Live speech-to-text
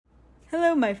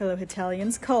Hello my fellow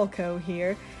Hetalians, Calco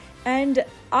here, and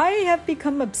I have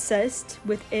become obsessed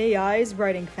with AIs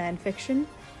writing fanfiction,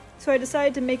 so I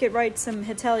decided to make it write some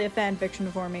Hetalia fanfiction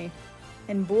for me,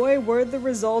 and boy were the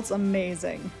results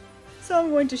amazing. So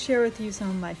I'm going to share with you some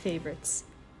of my favorites.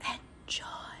 Enjoy!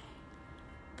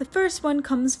 The first one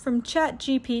comes from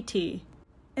ChatGPT,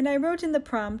 and I wrote in the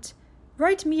prompt,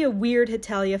 "Write me a weird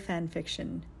Hetalia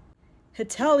fanfiction.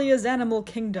 Hetalia's Animal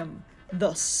Kingdom,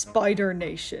 the Spider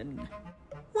Nation.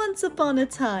 Once upon a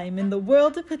time, in the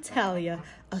world of Hetalia,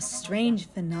 a strange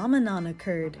phenomenon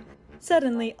occurred.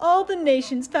 Suddenly, all the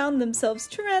nations found themselves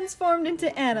transformed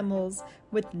into animals,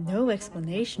 with no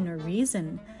explanation or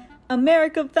reason.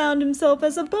 America found himself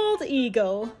as a bald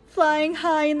eagle, flying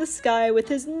high in the sky with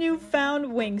his newfound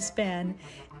wingspan.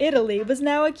 Italy was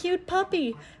now a cute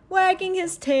puppy, wagging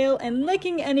his tail and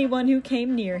licking anyone who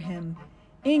came near him.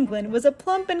 England was a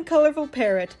plump and colorful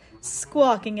parrot,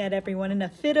 squawking at everyone in a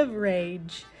fit of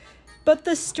rage. But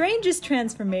the strangest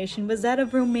transformation was that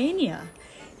of Romania.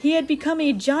 He had become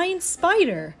a giant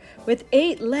spider, with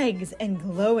 8 legs and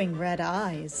glowing red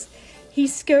eyes. He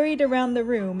scurried around the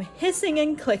room, hissing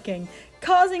and clicking,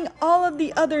 causing all of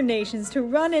the other nations to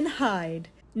run and hide.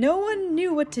 No one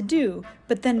knew what to do,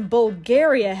 but then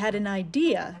Bulgaria had an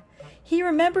idea. He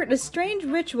remembered a strange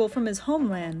ritual from his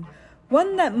homeland,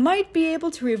 one that might be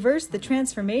able to reverse the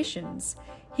transformations.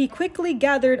 He quickly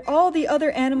gathered all the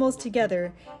other animals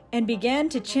together and began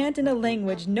to chant in a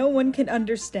language no one could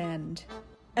understand.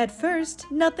 At first,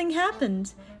 nothing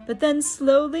happened, but then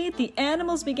slowly the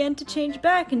animals began to change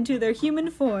back into their human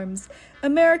forms.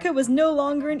 America was no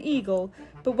longer an eagle,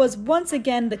 but was once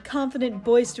again the confident,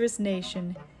 boisterous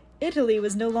nation. Italy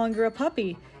was no longer a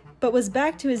puppy, but was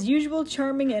back to his usual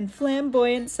charming and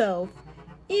flamboyant self.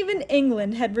 Even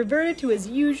England had reverted to his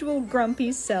usual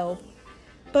grumpy self.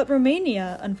 But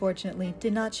Romania, unfortunately,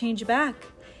 did not change back.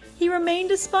 He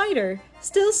remained a spider,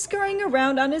 still scurrying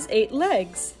around on his 8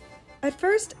 legs. At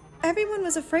first, everyone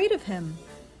was afraid of him.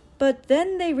 But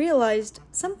then they realized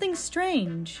something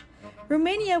strange.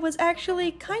 Romania was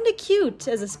actually kinda cute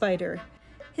as a spider.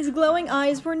 His glowing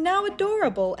eyes were now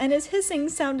adorable, and his hissing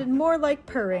sounded more like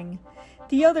purring.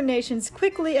 The other nations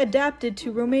quickly adapted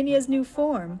to Romania's new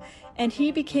form, and he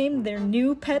became their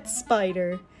new pet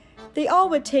spider. They all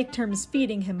would take turns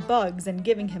feeding him bugs and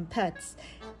giving him pets,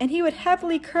 and he would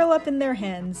happily curl up in their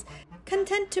hands,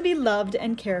 content to be loved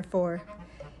and cared for.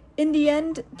 In the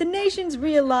end, the nations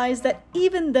realized that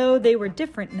even though they were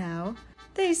different now,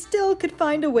 they still could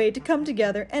find a way to come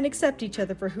together and accept each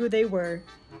other for who they were.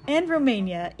 And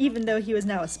Romania, even though he was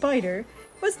now a spider,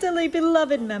 was still a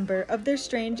beloved member of their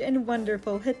strange and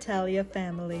wonderful Hetalia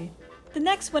family. The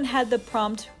next one had the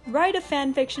prompt, "Write a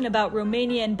fanfiction about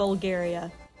Romania and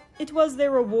Bulgaria." It was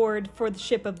their award for the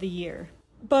ship of the year.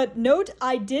 But note,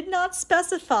 I did not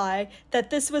specify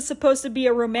that this was supposed to be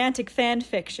a romantic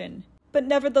fanfiction. But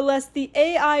nevertheless, the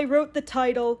AI wrote the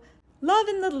title, "Love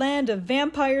in the Land of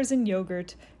Vampires and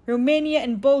Yogurt, Romania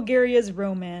and Bulgaria's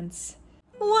Romance."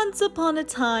 Once upon a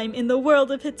time, in the world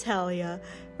of Hetalia,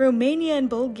 Romania and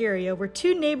Bulgaria were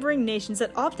 2 neighboring nations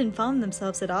that often found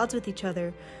themselves at odds with each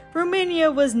other. Romania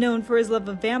was known for his love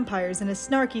of vampires and his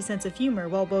snarky sense of humor,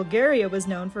 while Bulgaria was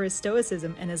known for his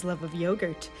stoicism and his love of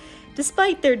yogurt.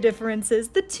 Despite their differences,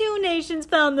 the 2 nations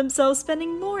found themselves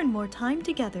spending more and more time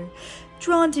together,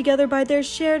 drawn together by their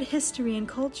shared history and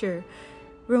culture.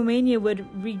 Romania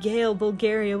would regale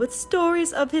Bulgaria with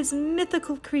stories of his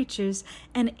mythical creatures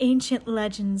and ancient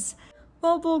legends,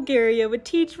 while Bulgaria would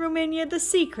teach Romania the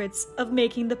secrets of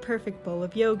making the perfect bowl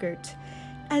of yogurt.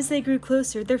 As they grew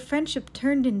closer, their friendship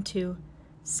turned into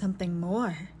something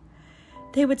more.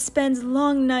 They would spend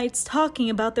long nights talking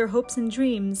about their hopes and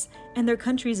dreams and their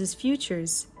countries'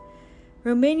 futures.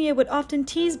 Romania would often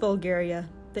tease Bulgaria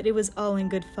that it was all in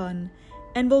good fun,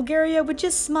 and Bulgaria would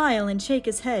just smile and shake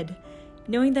his head,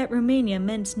 knowing that Romania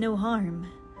meant no harm.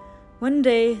 One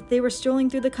day, they were strolling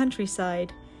through the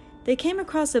countryside. They came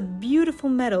across a beautiful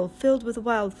meadow filled with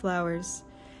wildflowers.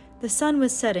 The sun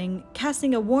was setting,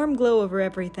 casting a warm glow over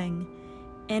everything,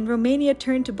 and Romania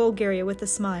turned to Bulgaria with a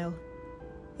smile.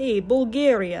 "Hey,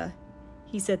 Bulgaria,"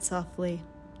 he said softly,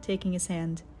 taking his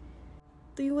hand.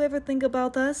 "Do you ever think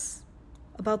about us?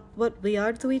 About what we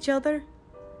are to each other?"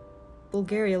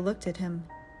 Bulgaria looked at him,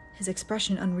 his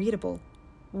expression unreadable.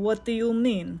 "What do you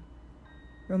mean?"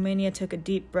 Romania took a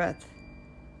deep breath.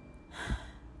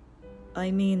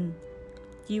 "I mean,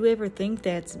 do you ever think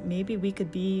that maybe we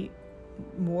could be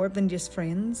more than just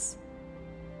friends?"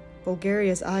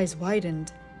 Bulgaria's eyes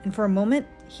widened, and for a moment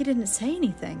he didn't say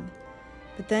anything.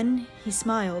 But then he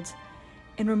smiled,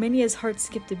 and Romania's heart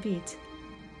skipped a beat.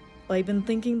 "I've been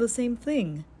thinking the same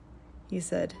thing," he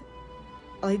said.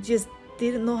 "I just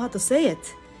didn't know how to say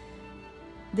it.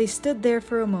 They stood there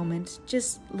for a moment,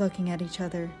 just looking at each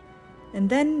other. And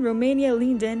then Romania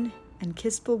leaned in and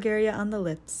kissed Bulgaria on the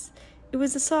lips. It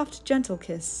was a soft, gentle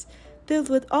kiss, filled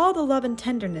with all the love and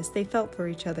tenderness they felt for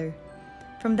each other.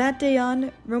 From that day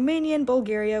on, Romania and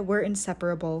Bulgaria were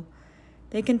inseparable.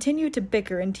 They continued to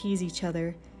bicker and tease each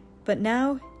other, but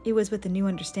now it was with a new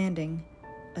understanding,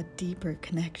 a deeper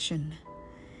connection.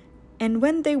 And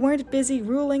when they weren't busy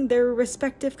ruling their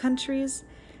respective countries,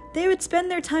 they would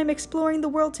spend their time exploring the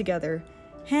world together,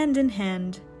 hand in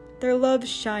hand, their love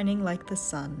shining like the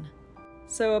sun.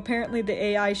 So apparently the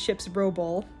AI ships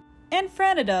Robol. And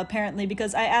Franida, apparently,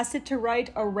 because I asked it to write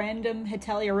a random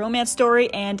Hetalia romance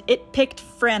story, and it picked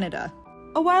Franida.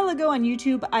 A while ago on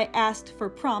YouTube, I asked for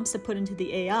prompts to put into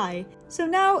the AI, so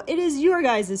now it is your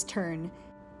guys' turn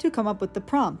to come up with the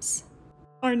prompts.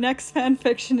 Our next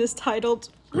fanfiction is titled,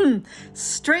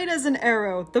 Straight as an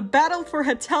Arrow, the battle for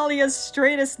Hetalia's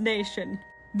straightest nation.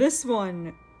 This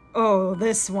one,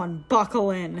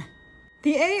 buckle in.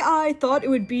 The AI thought it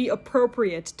would be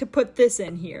appropriate to put this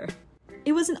in here.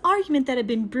 It was an argument that had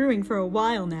been brewing for a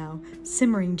while now,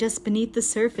 simmering just beneath the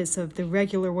surface of the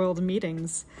regular world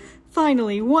meetings.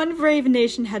 Finally, one brave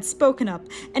nation had spoken up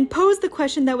and posed the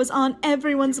question that was on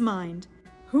everyone's mind.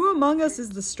 Who among us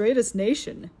is the straightest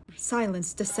nation?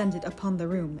 Silence descended upon the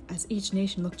room as each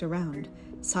nation looked around,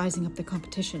 sizing up the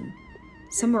competition.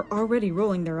 Some were already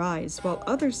rolling their eyes, while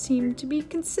others seemed to be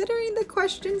considering the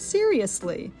question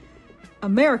seriously.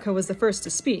 America was the first to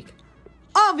speak.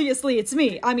 Obviously it's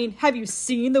me! I mean, have you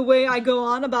seen the way I go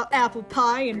on about apple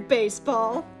pie and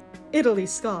baseball? Italy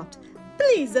scoffed.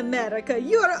 Please, America,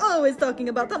 you are always talking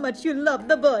about how much you love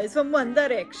the boys from One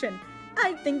Direction.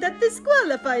 I think that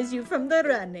disqualifies you from the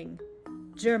running.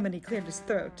 Germany cleared his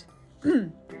throat.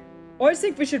 I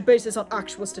think we should base this on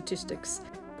actual statistics.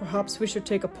 Perhaps we should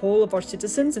take a poll of our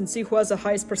citizens and see who has the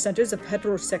highest percentage of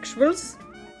heterosexuals?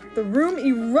 The room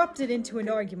erupted into an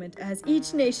argument as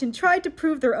each nation tried to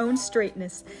prove their own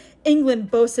straightness.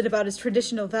 England boasted about its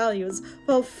traditional values,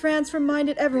 while France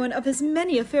reminded everyone of his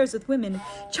many affairs with women.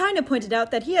 China pointed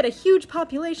out that he had a huge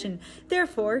population,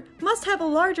 therefore must have a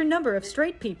larger number of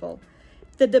straight people.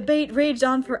 The debate raged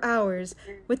on for hours,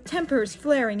 with tempers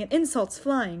flaring and insults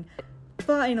flying.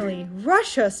 Finally,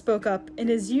 Russia spoke up in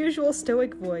his usual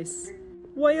stoic voice.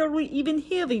 Why are we even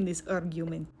having this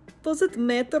argument? Does it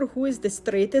matter who is the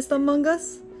straightest among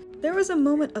us? There was a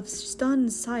moment of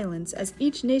stunned silence as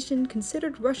each nation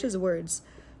considered Russia's words.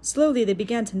 Slowly they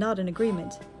began to nod in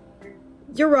agreement.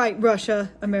 You're right,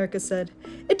 Russia, America said.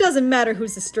 It doesn't matter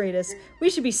who's the straightest. We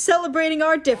should be celebrating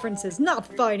our differences,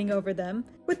 not fighting over them.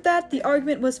 With that, the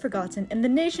argument was forgotten, and the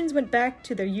nations went back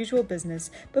to their usual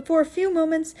business. But for a few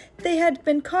moments, they had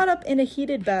been caught up in a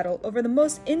heated battle over the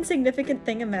most insignificant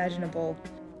thing imaginable.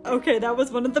 Okay, that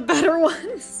was one of the better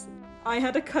ones. I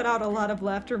had to cut out a lot of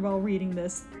laughter while reading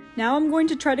this. Now I'm going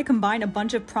to try to combine a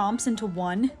bunch of prompts into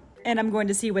one, and I'm going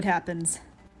to see what happens.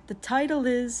 The title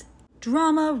is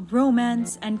Drama,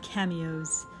 Romance, and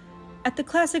Cameos. At the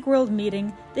Classic World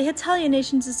meeting, the Hetalia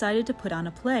nations decided to put on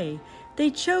a play.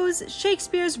 They chose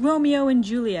Shakespeare's Romeo and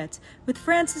Juliet, with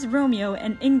France's Romeo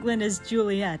and England as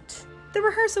Juliet. The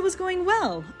rehearsal was going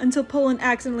well, until Poland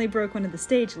accidentally broke one of the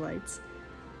stage lights.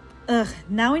 Ugh,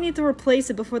 now I need to replace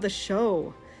it before the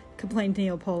show, complained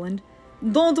Neo-Poland.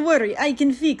 Don't worry, I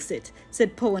can fix it,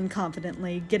 said Poland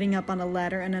confidently, getting up on a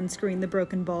ladder and unscrewing the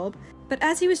broken bulb. But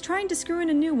as he was trying to screw in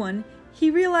a new one, he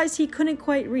realized he couldn't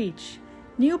quite reach.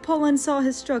 Neo-Poland saw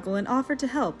his struggle and offered to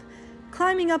help,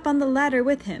 climbing up on the ladder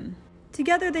with him.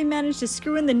 Together they managed to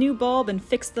screw in the new bulb and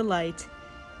fix the light.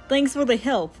 Thanks for the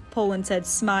help, Poland said,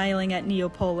 smiling at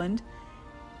Neo-Poland.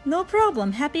 No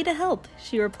problem, happy to help,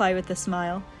 she replied with a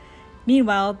smile.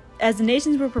 Meanwhile, as the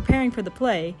nations were preparing for the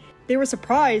play, they were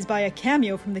surprised by a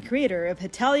cameo from the creator of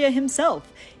Hetalia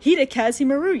himself, Hidekazu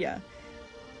Maruya.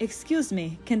 Excuse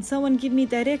me, can someone give me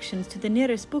directions to the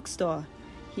nearest bookstore?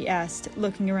 He asked,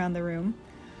 looking around the room.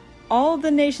 All of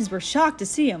the nations were shocked to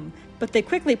see him, but they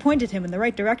quickly pointed him in the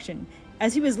right direction.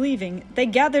 As he was leaving, they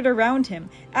gathered around him,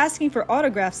 asking for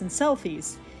autographs and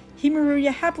selfies.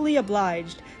 Maruya happily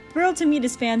obliged, thrilled to meet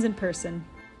his fans in person.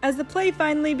 As the play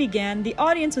finally began, the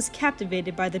audience was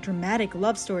captivated by the dramatic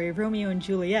love story of Romeo and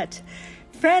Juliet.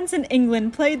 France and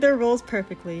England played their roles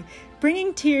perfectly,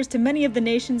 bringing tears to many of the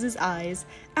nations' eyes.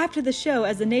 After the show,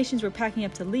 as the nations were packing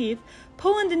up to leave,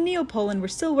 Poland and Neo-Poland were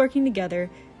still working together,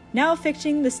 now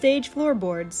fixing the stage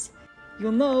floorboards.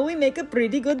 You know, we make a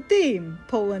pretty good team,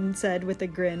 Poland said with a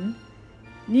grin.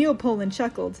 Neo-Poland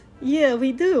chuckled. Yeah,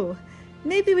 we do.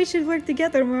 Maybe we should work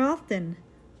together more often.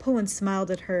 Poland smiled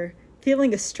at her,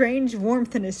 feeling a strange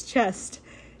warmth in his chest.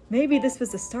 Maybe this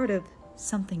was the start of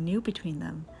something new between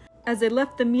them. As they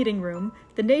left the meeting room,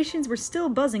 the nations were still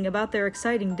buzzing about their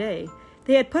exciting day.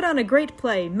 They had put on a great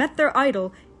play, met their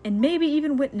idol, and maybe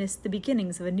even witnessed the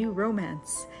beginnings of a new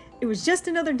romance. It was just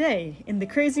another day in the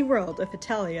crazy world of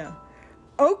Hetalia.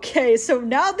 Okay, so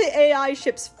now the AI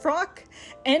ships Frock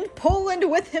and Poland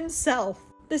with himself.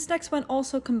 This next one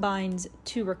also combines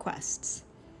 2 requests.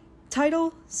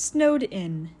 Title, Snowed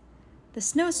In. The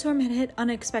snowstorm had hit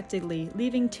unexpectedly,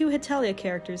 leaving 2 Hetalia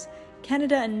characters,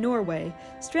 Canada and Norway,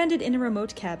 stranded in a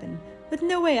remote cabin. With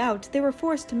no way out, they were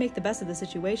forced to make the best of the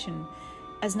situation.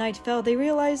 As night fell, they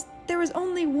realized there was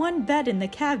only one bed in the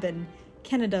cabin.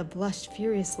 Canada blushed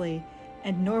furiously,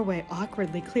 and Norway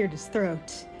awkwardly cleared his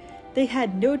throat. They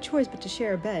had no choice but to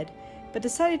share a bed, but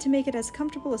decided to make it as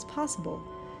comfortable as possible.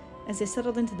 As they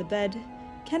settled into the bed,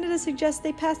 Canada suggests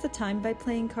they pass the time by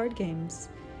playing card games.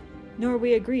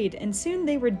 Norway agreed, and soon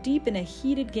they were deep in a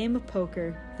heated game of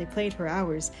poker. They played for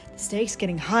hours, the stakes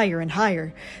getting higher and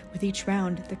higher. With each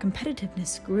round, their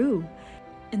competitiveness grew,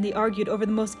 and they argued over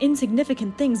the most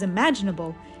insignificant things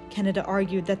imaginable. Canada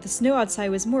argued that the snow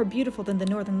outside was more beautiful than the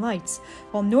northern lights,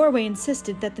 while Norway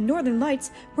insisted that the northern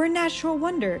lights were a natural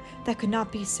wonder that could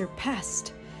not be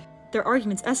surpassed. Their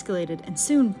arguments escalated, and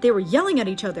soon they were yelling at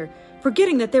each other,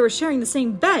 forgetting that they were sharing the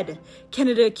same bed.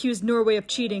 Canada accused Norway of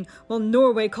cheating, while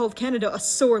Norway called Canada a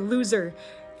sore loser.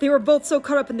 They were both so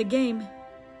caught up in the game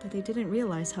that they didn't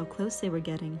realize how close they were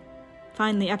getting.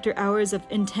 Finally, after hours of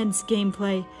intense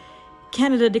gameplay,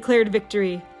 Canada declared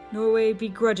victory. Norway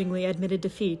begrudgingly admitted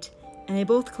defeat, and they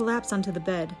both collapsed onto the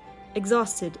bed,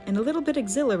 exhausted and a little bit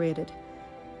exhilarated.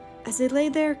 As they lay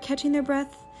there, catching their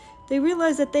breath, they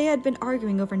realized that they had been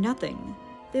arguing over nothing.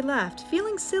 They laughed,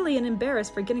 feeling silly and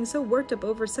embarrassed for getting so worked up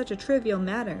over such a trivial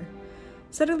matter.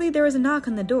 Suddenly, there was a knock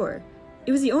on the door.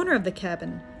 It was the owner of the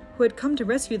cabin, who had come to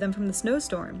rescue them from the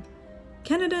snowstorm.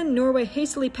 Canada and Norway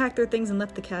hastily packed their things and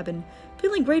left the cabin,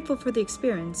 feeling grateful for the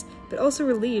experience, but also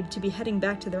relieved to be heading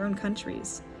back to their own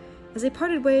countries. As they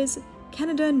parted ways,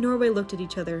 Canada and Norway looked at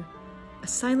each other, a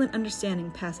silent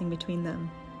understanding passing between them.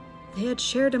 They had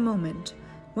shared a moment,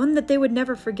 one that they would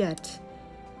never forget,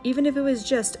 even if it was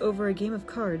just over a game of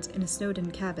cards in a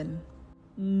snowed-in cabin.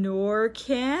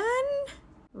 NorCan?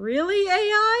 Really,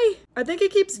 AI? I think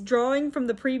it keeps drawing from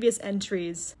the previous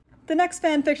entries. The next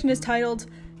fanfiction is titled,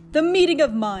 The Meeting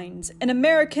of Minds, an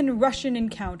American-Russian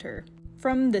Encounter.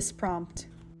 From this prompt.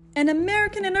 An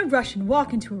American and a Russian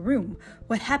walk into a room.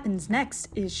 What happens next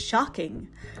is shocking.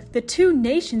 The 2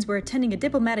 nations were attending a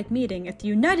diplomatic meeting at the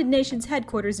United Nations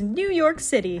headquarters in New York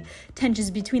City. Tensions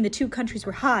between the 2 countries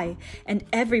were high, and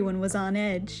everyone was on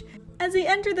edge. As they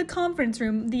entered the conference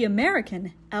room, the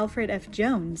American, Alfred F.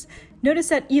 Jones, noticed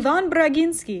that Ivan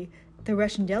Braginsky, the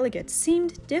Russian delegate,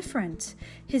 seemed different.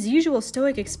 His usual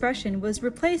stoic expression was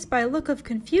replaced by a look of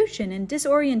confusion and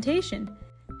disorientation.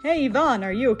 "Hey, Ivan,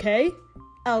 are you okay?"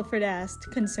 Alfred asked,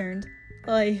 concerned.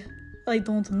 I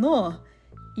don't know,"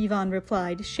 Ivan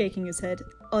replied, shaking his head.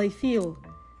 "I feel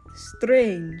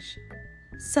strange."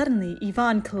 Suddenly,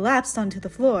 Ivan collapsed onto the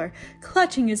floor,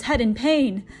 clutching his head in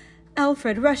pain.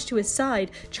 Alfred rushed to his side,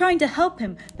 trying to help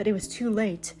him, but it was too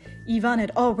late. Ivan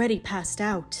had already passed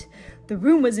out. The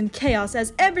room was in chaos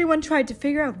as everyone tried to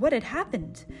figure out what had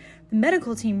happened. The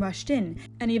medical team rushed in,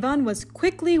 and Ivan was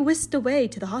quickly whisked away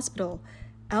to the hospital.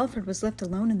 Alfred was left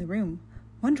alone in the room,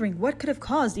 wondering what could have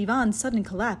caused Ivan's sudden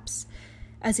collapse.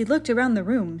 As he looked around the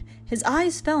room, his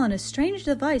eyes fell on a strange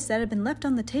device that had been left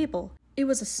on the table. It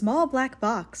was a small black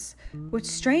box, with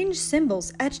strange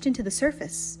symbols etched into the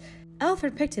surface.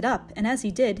 Alfred picked it up, and as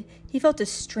he did, he felt a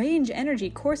strange energy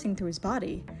coursing through his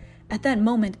body. At that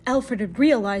moment, Alfred had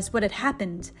realized what had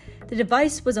happened. The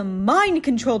device was a mind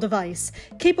control device,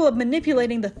 capable of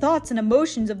manipulating the thoughts and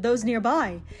emotions of those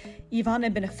nearby. Ivan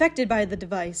had been affected by the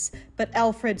device, but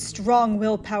Alfred's strong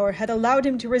willpower had allowed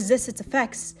him to resist its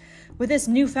effects. With this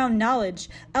newfound knowledge,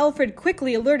 Alfred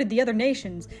quickly alerted the other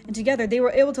nations, and together they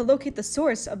were able to locate the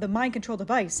source of the mind control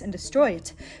device and destroy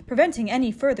it, preventing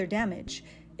any further damage.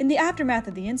 In the aftermath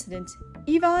of the incident,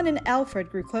 Ivan and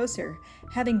Alfred grew closer,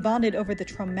 having bonded over the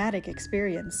traumatic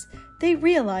experience. They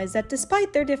realized that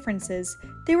despite their differences,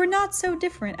 they were not so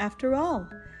different after all.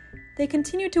 They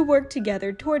continued to work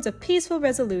together towards a peaceful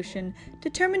resolution,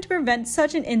 determined to prevent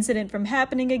such an incident from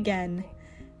happening again.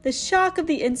 The shock of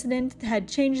the incident had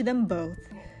changed them both,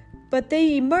 but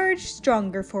they emerged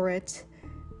stronger for it,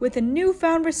 with a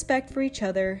newfound respect for each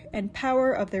other and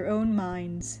power of their own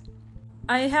minds.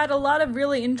 I had a lot of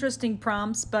really interesting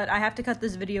prompts, but I have to cut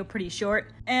this video pretty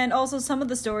short, and also some of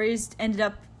the stories ended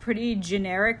up pretty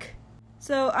generic.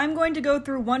 So I'm going to go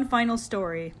through one final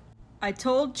story. I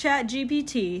told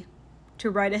ChatGPT to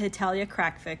write a Hetalia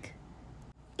crackfic.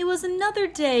 It was another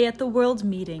day at the World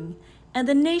Meeting, and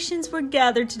the nations were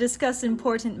gathered to discuss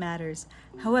important matters.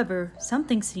 However,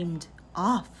 something seemed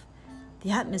off.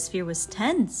 The atmosphere was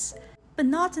tense, but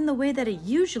not in the way that it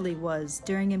usually was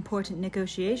during important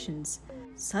negotiations.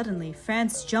 Suddenly,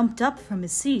 France jumped up from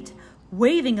his seat,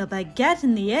 waving a baguette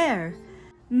in the air.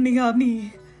 "Mes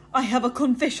amis, I have a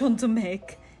confession to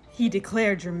make," he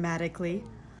declared dramatically.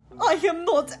 "I am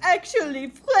not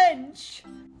actually French."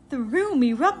 The room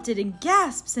erupted in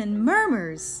gasps and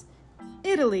murmurs.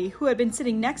 Italy, who had been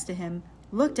sitting next to him,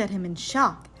 looked at him in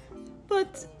shock.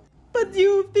 But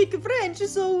you speak French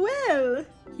so well,"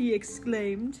 he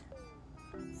exclaimed.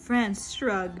 France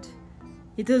shrugged.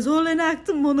 "It is all an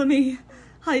act, mon ami.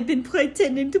 I've been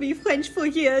pretending to be French for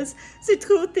years. The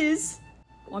truth is,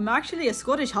 I'm actually a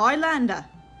Scottish Highlander."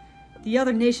 The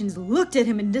other nations looked at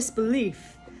him in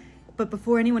disbelief. But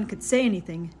before anyone could say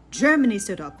anything, Germany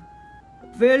stood up.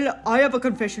 "Well, I have a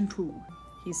confession too,"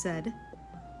 he said.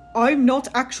 "I'm not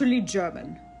actually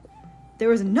German." There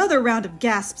was another round of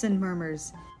gasps and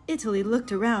murmurs. Italy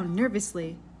looked around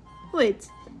nervously. "Wait,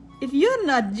 if you're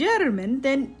not German,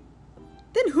 then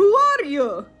who are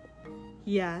you?"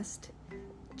 he asked.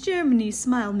 Germany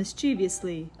smiled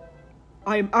mischievously.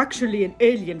 "I am actually an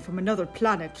alien from another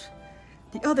planet."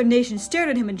 The other nations stared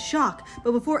at him in shock,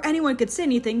 but before anyone could say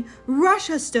anything,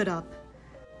 Russia stood up.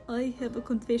 "I have a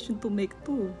confession to make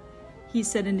too," he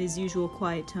said in his usual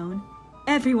quiet tone.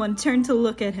 Everyone turned to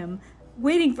look at him,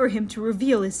 waiting for him to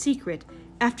reveal his secret.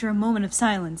 After a moment of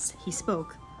silence, he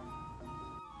spoke.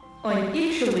 "I'm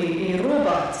actually a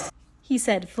robot," he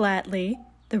said flatly.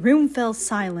 The room fell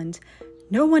silent.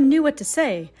 No one knew what to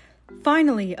say.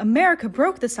 Finally, America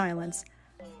broke the silence.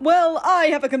 "Well, I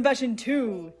have a confession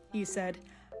too," he said.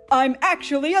 "I'm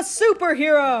actually a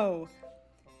superhero!"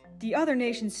 The other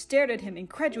nations stared at him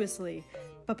incredulously,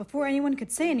 but before anyone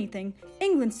could say anything,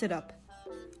 England stood up.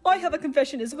 "I have a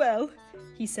confession as well,"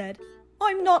 he said.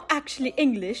 "I'm not actually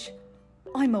English.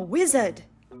 I'm a wizard."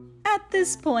 At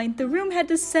this point, the room had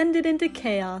descended into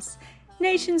chaos.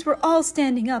 Nations were all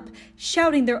standing up,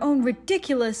 shouting their own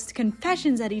ridiculous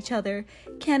confessions at each other.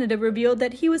 Canada revealed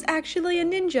that he was actually a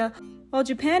ninja, while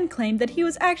Japan claimed that he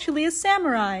was actually a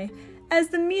samurai. As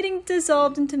the meeting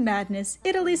dissolved into madness,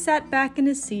 Italy sat back in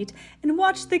his seat and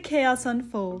watched the chaos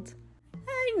unfold.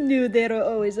 "I knew there were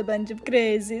always a bunch of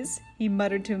crazies," he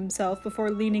muttered to himself before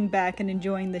leaning back and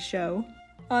enjoying the show.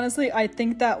 Honestly, I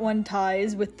think that one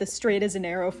ties with the Straight as an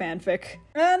Arrow fanfic.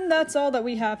 And that's all that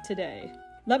we have today.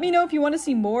 Let me know if you want to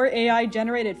see more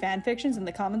AI-generated fanfictions in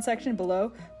the comment section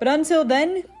below. But until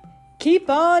then, keep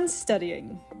on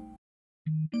studying.